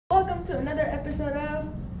welcome to another episode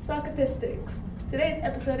of Sock-a-tistics. Today's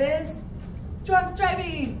episode is drunk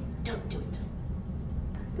driving. Don't do it.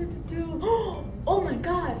 Oh my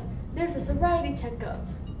god, there's a sobriety checkup.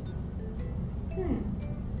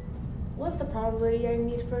 What's the probability I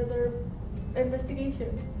need further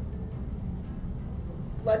investigation?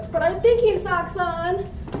 Let's put our thinking socks on.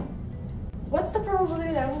 What's the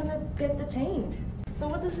probability that I'm gonna get detained? So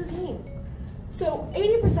what does this mean? So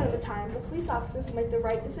 80% of the time, the police officers will make the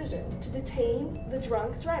right decision to detain the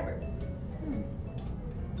drunk driver.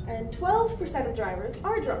 And 12% of drivers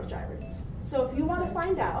are drunk drivers. So if you want to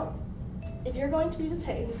find out if you're going to be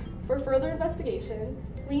detained for further investigation,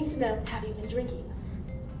 we need to know, have you been drinking?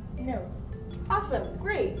 No. Awesome,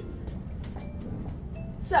 great.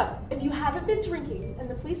 So if you haven't been drinking and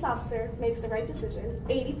the police officer makes the right decision,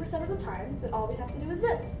 80% of the time, then all we have to do is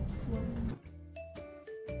this.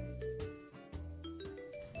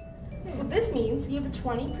 So this means you have a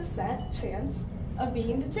 20% chance of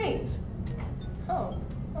being detained. Oh,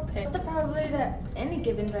 okay. What's the probability that any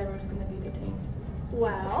given driver is going to be detained?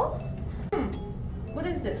 Well, What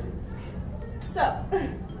is this? so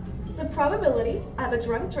it's the probability of a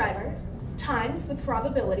drunk driver times the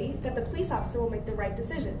probability that the police officer will make the right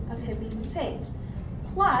decision of him being detained,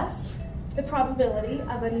 plus the probability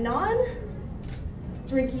of a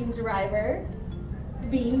non-drinking driver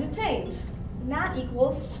being detained. And that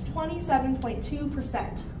equals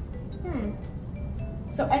 27.2%.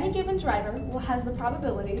 So any given driver has the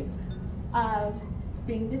probability of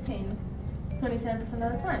Being detained 27% of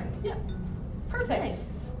the time. Yeah, perfect. Nice.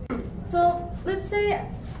 So let's say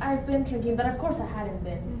I've been drinking, but of course I hadn't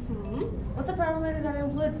been. What's the probability that I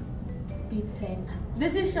would be detained?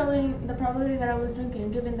 This is showing the probability that I was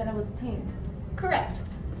drinking, given that I was detained. Correct.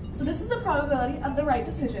 So this is the probability of the right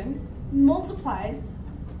decision multiplied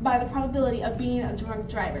by the probability of being a drunk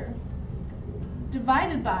driver,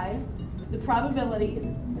 divided by the probability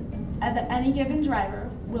that any given driver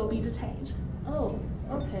will be detained. Oh,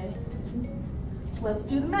 okay. Let's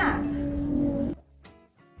do the math.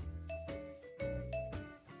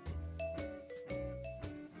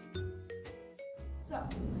 So,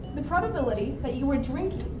 the probability that you were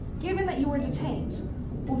drinking, given that you were detained,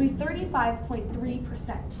 will be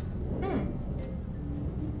 35.3%.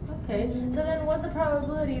 Okay, so then what's the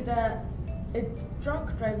probability that a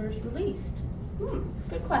drunk driver is released?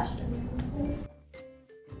 Good question.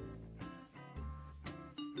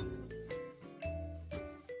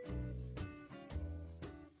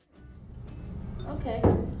 Okay.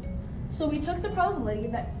 So we took the probability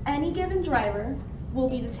that any given driver will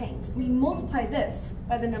be detained. We multiplied this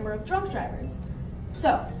by the number of drunk drivers.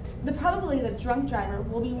 So the probability that a drunk driver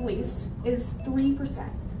will be released is 3%.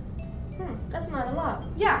 That's not a lot.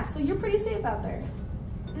 Yeah, so you're pretty safe out there.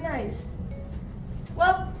 Nice.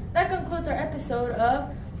 Well, that concludes our episode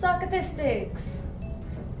of Sock-a-tistics.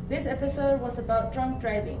 This episode was about drunk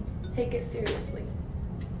driving. Take it seriously.